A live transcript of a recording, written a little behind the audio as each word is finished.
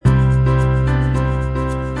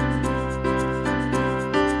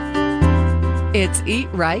It's Eat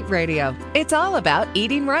Right Radio. It's all about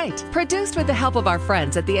eating right. Produced with the help of our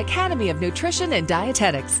friends at the Academy of Nutrition and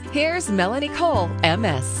Dietetics. Here's Melanie Cole,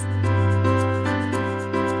 MS.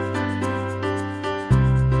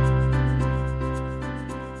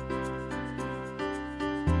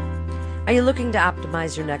 Are you looking to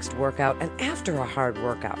optimize your next workout? And after a hard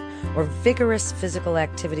workout or vigorous physical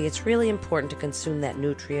activity, it's really important to consume that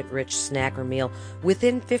nutrient-rich snack or meal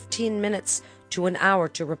within 15 minutes to an hour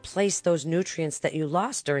to replace those nutrients that you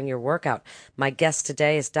lost during your workout. My guest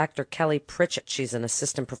today is Dr. Kelly Pritchett. She's an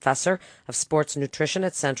assistant professor of sports nutrition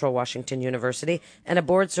at Central Washington University and a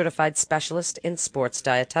board-certified specialist in sports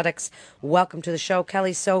dietetics. Welcome to the show,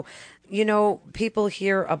 Kelly. So, people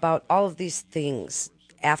hear about all of these things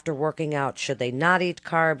after working out. Should they not eat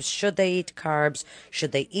carbs? Should they eat carbs?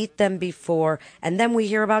 Should they eat them before? And then we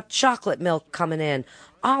hear about chocolate milk coming in.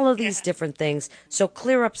 All of these different things. So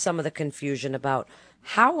clear up some of the confusion about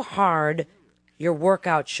how hard your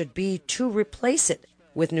workout should be to replace it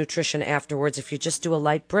with nutrition afterwards. If you just do a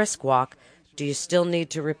light brisk walk, do you still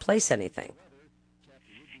need to replace anything?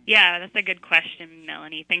 Yeah, that's a good question,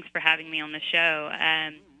 Melanie. Thanks for having me on the show.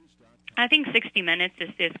 I think 60 minutes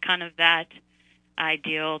is kind of that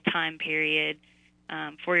ideal time period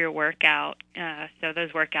for your workout. So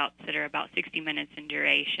those workouts that are about 60 minutes in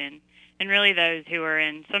duration, and really those who are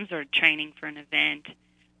in some sort of training for an event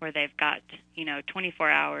where they've got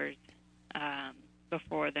 24 hours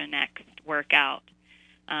before their next workout,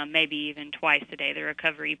 maybe even twice a day. The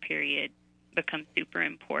recovery period becomes super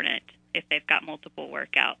important if they've got multiple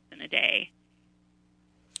workouts in a day.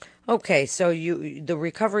 Okay, so the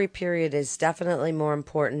recovery period is definitely more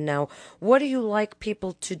important. Now, what do you like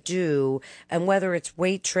people to do, and whether it's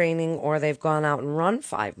weight training or they've gone out and run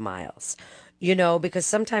 5 miles? Because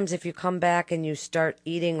sometimes if you come back and you start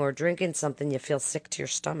eating or drinking something, you feel sick to your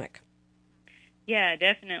stomach. Yeah,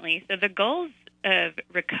 definitely. So the goals of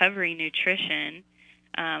recovery nutrition,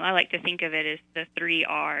 I like to think of it as the 3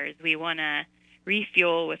 R's. We want to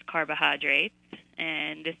refuel with carbohydrates,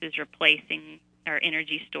 and this is replacing our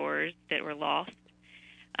energy stores that were lost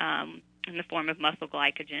in the form of muscle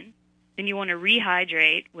glycogen. Then you want to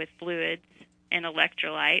rehydrate with fluids and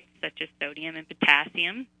electrolytes such as sodium and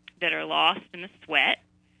potassium that are lost in the sweat.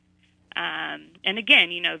 And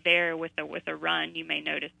again, there with a run, you may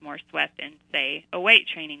notice more sweat than, say, a weight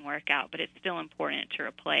training workout, but it's still important to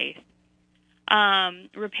replace.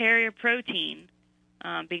 Repair your protein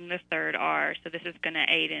being the 3rd R. So this is going to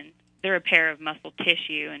aid in the repair of muscle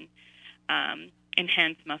tissue and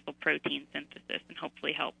enhance muscle protein synthesis and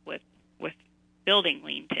hopefully help with building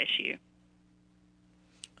lean tissue.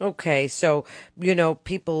 Okay, so,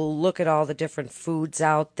 people look at all the different foods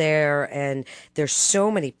out there, and there's so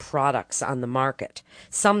many products on the market,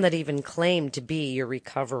 some that even claim to be your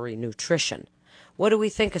recovery nutrition. What do we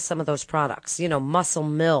think of some of those products? Muscle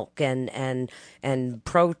milk and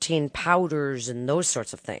protein powders and those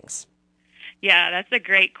sorts of things. Yeah, that's a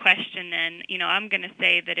great question, and I'm going to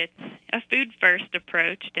say that it's a food-first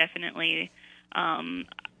approach. Definitely,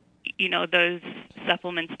 those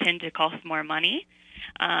supplements tend to cost more money,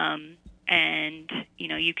 and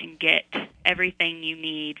you can get everything you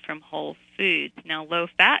need from whole foods. Now,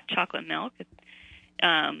 low-fat chocolate milk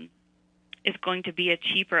is going to be a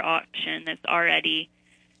cheaper option that's already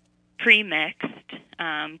pre-mixed,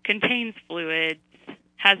 contains fluids,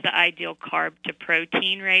 has the ideal carb to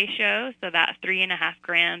protein ratio, so that 3.5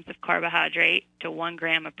 grams of carbohydrate to 1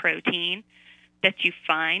 gram of protein that you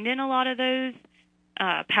find in a lot of those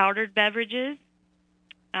powdered beverages.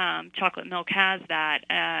 Chocolate milk has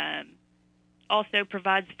that. Also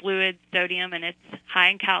provides fluids, sodium, and it's high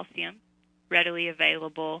in calcium, readily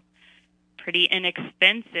available, pretty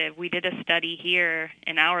inexpensive. We did a study here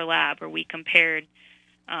in our lab where we compared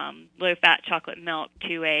low-fat chocolate milk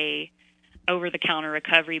to a over-the-counter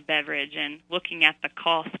recovery beverage, and looking at the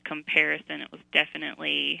cost comparison, it was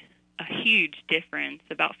definitely a huge difference,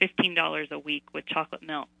 about $15 a week with chocolate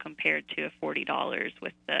milk compared to $40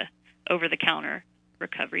 with the over-the-counter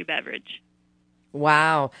recovery beverage.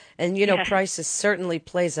 Wow. And, prices certainly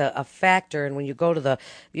plays a factor. And when you go to the,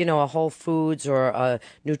 a Whole Foods or a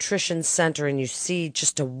nutrition center and you see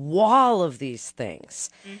just a wall of these things,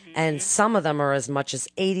 and some of them are as much as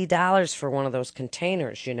 $80 for one of those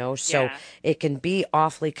containers, so it can be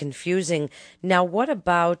awfully confusing. Now, what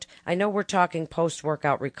about, I know we're talking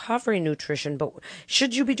post-workout recovery nutrition, but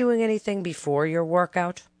should you be doing anything before your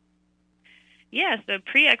workout? Yeah, so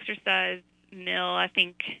pre-exercise meal, I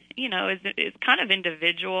think, is kind of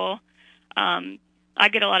individual. I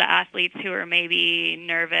get a lot of athletes who are maybe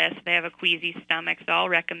nervous. They have a queasy stomach, so I'll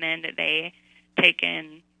recommend that they take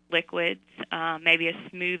in liquids. Maybe a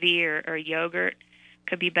smoothie or yogurt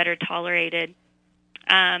could be better tolerated.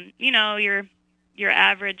 Your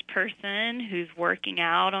average person who's working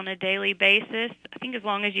out on a daily basis, I think as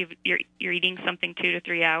long as you're eating something 2 to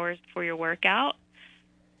 3 hours before your workout,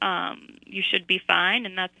 you should be fine,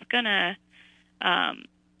 and that's gonna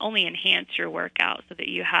only enhance your workout so that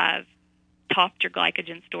you have topped your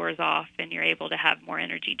glycogen stores off and you're able to have more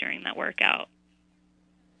energy during that workout.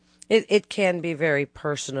 It can be very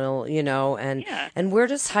personal, and Yeah. and where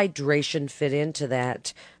does hydration fit into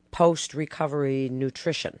that post-recovery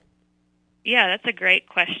nutrition? Yeah, that's a great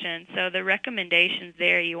question. So the recommendations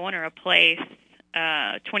there, you want to replace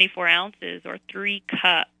 24 ounces or 3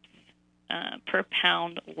 cups per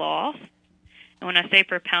pound loss. And when I say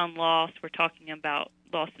per pound loss, we're talking about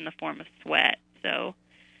loss in the form of sweat. So,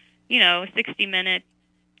 60-minute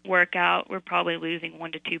workout, we're probably losing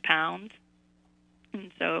 1 to 2 pounds.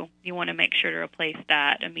 And so you want to make sure to replace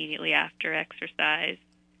that immediately after exercise.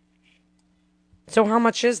 So how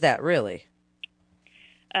much is that really?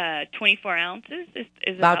 24 ounces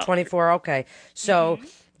is About 24, okay. So Mm-hmm.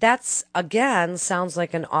 that's, again, sounds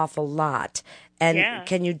like an awful lot. And Yeah.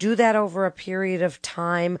 can you do that over a period of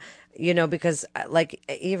time? Because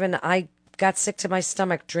even I got sick to my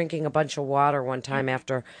stomach drinking a bunch of water one time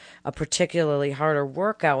after a particularly harder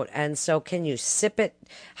workout. And so can you sip it?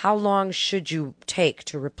 How long should you take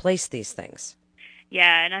to replace these things?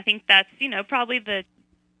 Yeah, and I think that's, probably the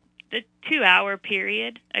 2-hour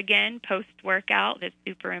period, again, post-workout, that's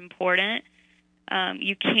super important.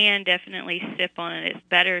 You can definitely sip on it. It's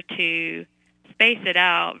better to space it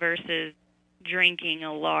out versus drinking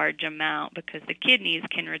a large amount because the kidneys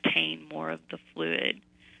can retain more of the fluid.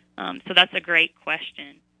 So that's a great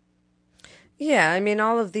question. Yeah, I mean,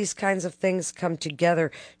 all of these kinds of things come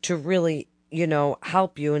together to really,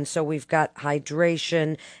 help you. And so we've got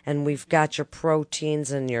hydration and we've got your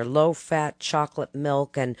proteins and your low-fat chocolate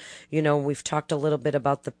milk. And, we've talked a little bit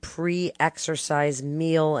about the pre-exercise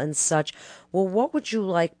meal and such. Well, what would you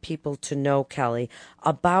like people to know, Kelly,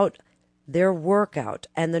 about their workout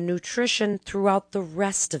and the nutrition throughout the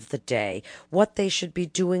rest of the day? What they should be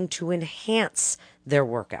doing to enhance their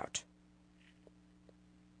workout?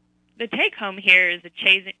 The take-home here is that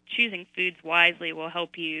choosing foods wisely will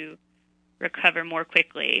help you recover more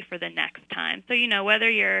quickly for the next time. So, whether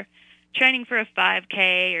you're training for a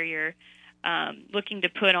 5K or you're looking to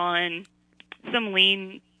put on some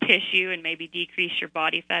lean tissue and maybe decrease your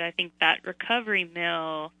body fat, I think that recovery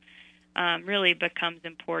meal really becomes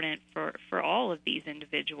important for all of these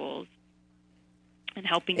individuals and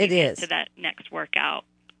helping you get to that next workout.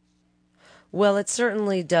 Well, it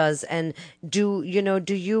certainly does. And do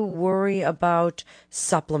you worry about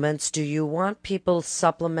supplements? Do you want people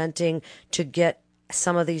supplementing to get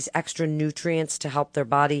some of these extra nutrients to help their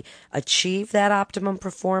body achieve that optimum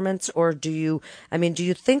performance? Or do you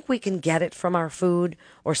think we can get it from our food?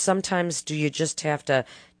 Or sometimes do you just have to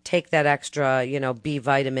take that extra, B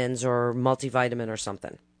vitamins or multivitamin or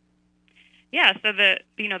something? Yeah, so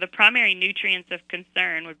the primary nutrients of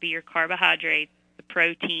concern would be your carbohydrates, the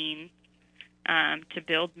protein, to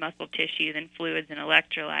build muscle tissue, then fluids and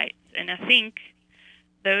electrolytes. And I think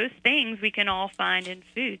those things we can all find in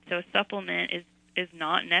food. So a supplement is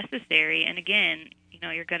not necessary. And again,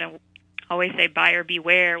 you're going to always say buyer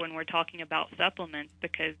beware when we're talking about supplements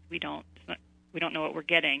because we don't know what we're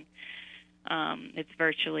getting. It's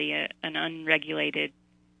virtually an unregulated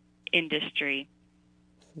industry.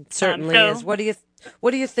 It certainly is. What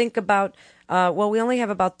do you think about? We only have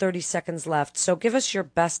about 30 seconds left, so give us your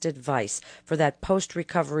best advice for that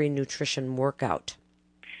post-recovery nutrition workout.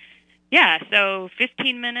 Yeah, so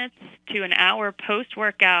 15 minutes to an hour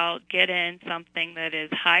post-workout, get in something that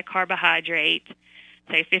is high carbohydrate,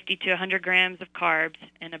 say 50 to 100 grams of carbs,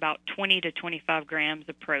 and about 20 to 25 grams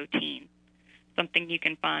of protein. Something you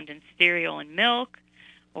can find in cereal and milk,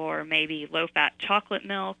 or maybe low-fat chocolate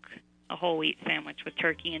milk, a whole wheat sandwich with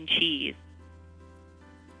turkey and cheese.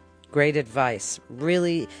 Great advice.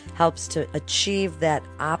 Really helps to achieve that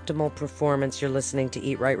optimal performance. You're listening to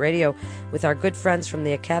Eat Right Radio with our good friends from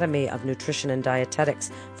the Academy of Nutrition and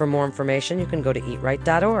Dietetics. For more information, you can go to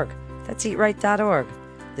eatright.org. That's eatright.org.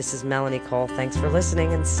 This is Melanie Cole. Thanks for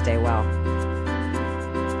listening and stay well.